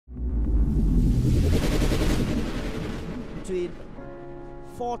between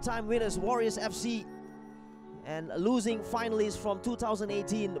four-time winners Warriors FC and losing finalists from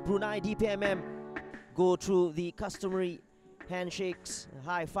 2018 Brunei DPMM go through the customary handshakes,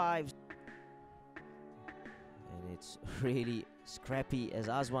 high fives. And it's really scrappy as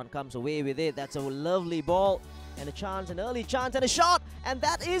Azwan comes away with it. That's a lovely ball and a chance, an early chance and a shot. And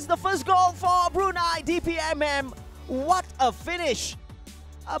that is the first goal for Brunei DPMM. What a finish!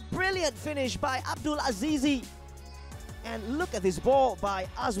 A brilliant finish by Abdul Azizi. And look at this ball by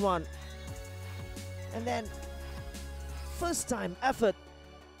Azwan. And then first time effort.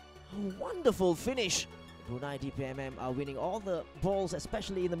 A wonderful finish. Brunei DPMM are winning all the balls,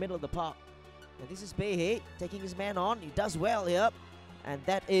 especially in the middle of the park. And this is Behe taking his man on. He does well here. And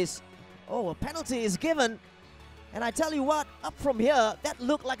that is, oh, a penalty is given. And I tell you what, up from here, that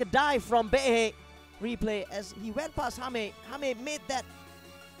looked like a dive from Behe. Replay as he went past Hame. Hame made that.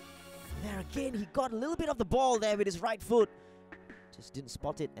 There again, he got a little bit of the ball there with his right foot. Just didn't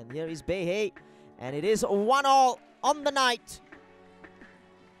spot it. And here is Behe. And it is 1-1 on the night.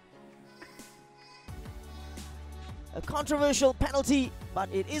 A controversial penalty,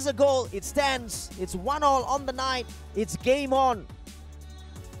 but it is a goal. It stands. It's 1-1 on the night. It's game on.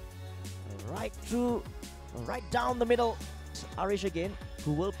 Right through, right down the middle. Arish again,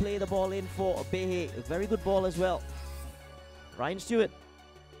 who will play the ball in for Behe. A very good ball as well. Ryan Stewart.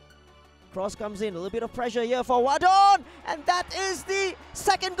 Cross comes in. A little bit of pressure here for Wadon. And that is the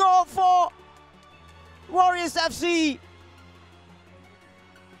second goal for Warriors FC.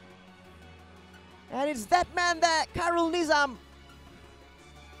 And it's that man there, Khairul Nizam.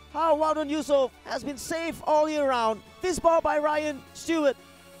 How Wadon Yusof has been safe all year round. This ball by Ryan Stewart.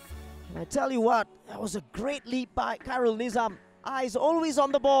 And I tell you what, that was a great leap by Khairul Nizam. Eyes always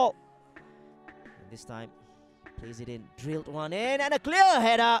on the ball. And this time, plays it in, drilled one in, and a clear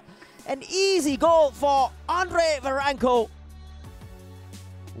header. An easy goal for Andrei Varankou.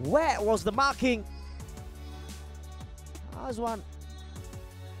 Where was the marking? Azwan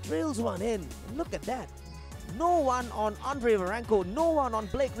drills one in. Look at that. No one on Andrei Varankou, no one on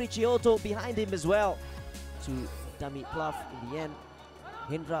Blake Ricciotto behind him as well. To dummy Pluff in the end.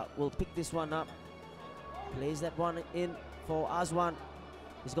 Hindra will pick this one up. Plays that one in for Azwan.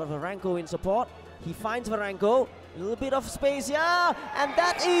 He's got Varankou in support. He finds Varankou. A little bit of space here. And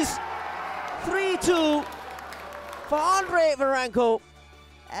that is 3-2 for Andrei Varankou.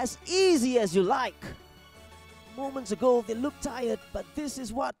 As easy as you like. Moments ago, they looked tired, but this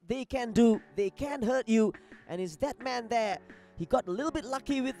is what they can do. They can hurt you. And it's that man there. He got a little bit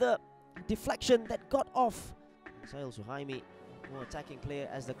lucky with the deflection that got off. Sahil Suhaimi, more attacking player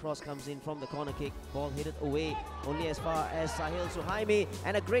as the cross comes in from the corner kick. Ball headed away only as far as Sahil Suhaimi.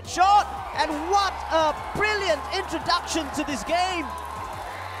 And a great shot. And what a brilliant introduction to this game.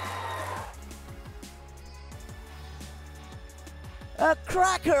 A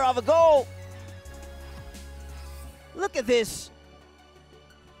cracker of a goal. Look at this.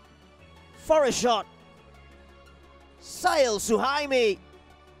 For a shot. Sahil Suhaimi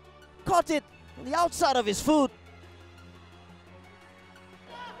caught it on the outside of his foot.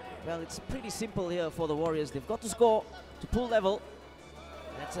 Well, it's pretty simple here for the Warriors. They've got to score to pull level.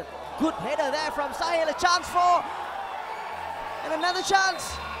 That's a good header there from Sahil. A chance for... And another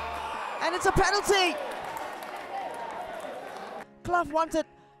chance. And it's a penalty. Clough wanted...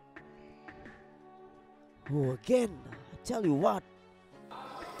 Oh, again, I tell you what.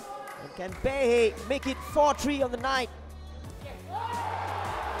 And can Behe make it 4-3 on the night?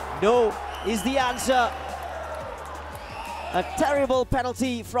 No is the answer. A terrible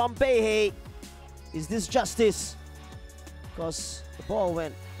penalty from Behe. Is this justice? Because the ball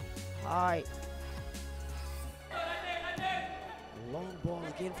went high. Long ball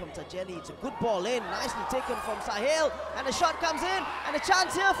again from Tajeli. It's a good ball in. Nicely taken from Sahil. And a shot comes in. And a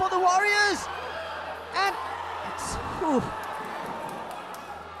chance here for the Warriors. And it's... Whew.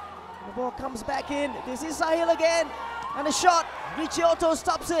 The ball comes back in. This is Sahil again. And a shot. Ricciotto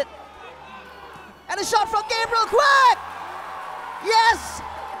stops it. And a shot from Gabriel Quak. Yes!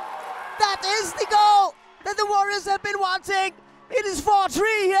 That is the goal that the Warriors have been wanting. It is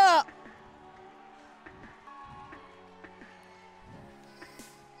 4-3 here.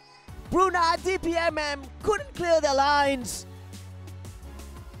 Brunei DPMM couldn't clear their lines.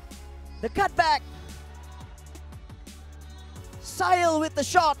 The cutback. Sahil with the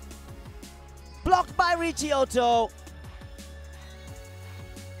shot. Blocked by Ricciotto.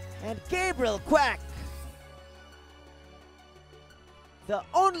 And Gabriel Quak. The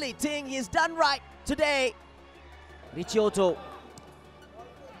only thing he's done right today. Ricciotto.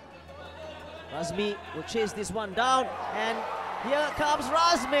 Razimee will chase this one down. And here comes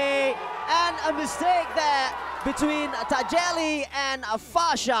Razimee. And a mistake there between Tajeli and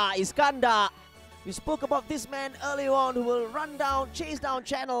Fasha Iskandar. We spoke about this man earlier on who will run down, chase down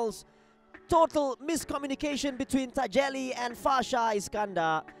channels. Total miscommunication between Tajeli and Fasha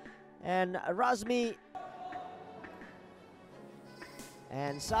Iskandar. And Razimee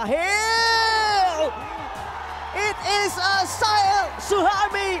and Sahil! It is a Sahil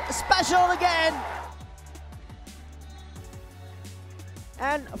Suhaimi special again.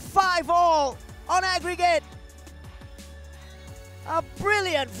 And 5-all on aggregate. A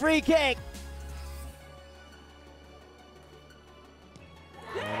brilliant free kick.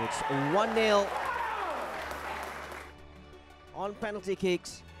 And it's 1-0 on penalty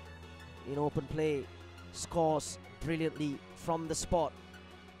kicks. In open play, scores brilliantly from the spot.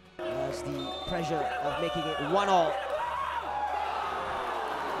 As the pressure of making it 1-all.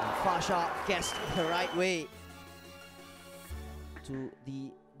 Fasha guessed the right way to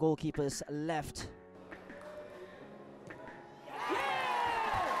the goalkeeper's left.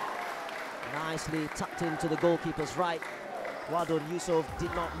 Nicely tucked into the goalkeeper's right. Wadon Yusof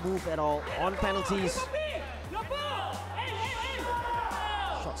did not move at all on penalties.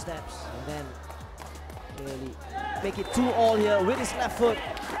 Short steps and then clearly make it 2-all here with his left foot.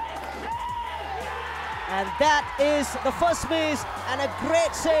 And that is the first miss and a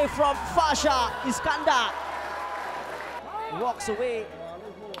great save from Fasha Iskandar. Walks away.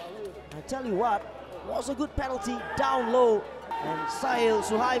 I tell you what, was a good penalty down low. And Sahil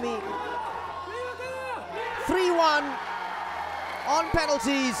Suhaimi 3-1 on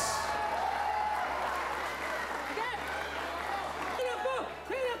penalties.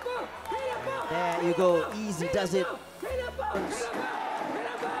 And there you go, easy does it.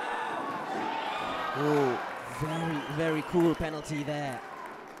 Oh, very, very cool penalty there.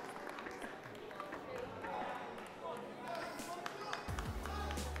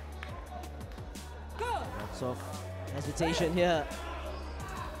 Lots of hesitation here.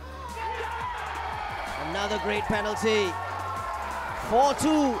 Another great penalty.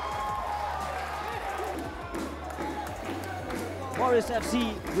 4-2. Warriors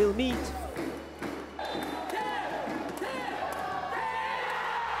FC will meet.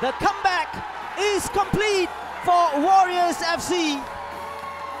 The comeback is complete for Warriors FC.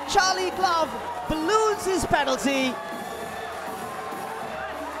 Charlie Glove balloons his penalty.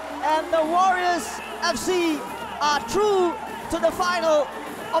 And the Warriors FC are through to the final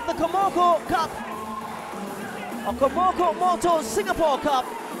of the Komoco Cup, or Komoco Moto Singapore Cup.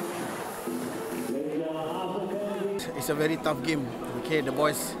 It's a very tough game. Okay, the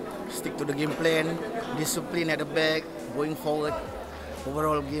boys stick to the game plan, discipline at the back, going forward.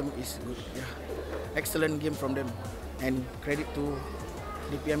 Overall game is good. Yeah. Excellent game from them, and credit to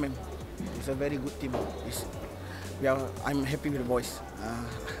DPMM. It's a very good team. I'm happy with the boys.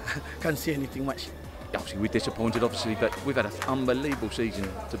 Can't say anything much. Obviously we're disappointed, obviously, but we've had an unbelievable season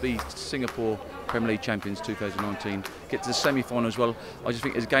to be Singapore Premier League champions 2019, get to the semi-final as well. I just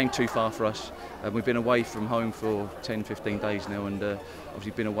think it's a game too far for us. We've been away from home for 10-15 days now, and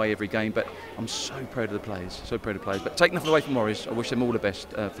obviously been away every game, but I'm so proud of the players, so proud of the players. But take nothing away from Warriors, I wish them all the best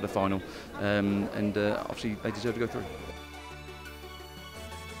for the final, and obviously they deserve to go through.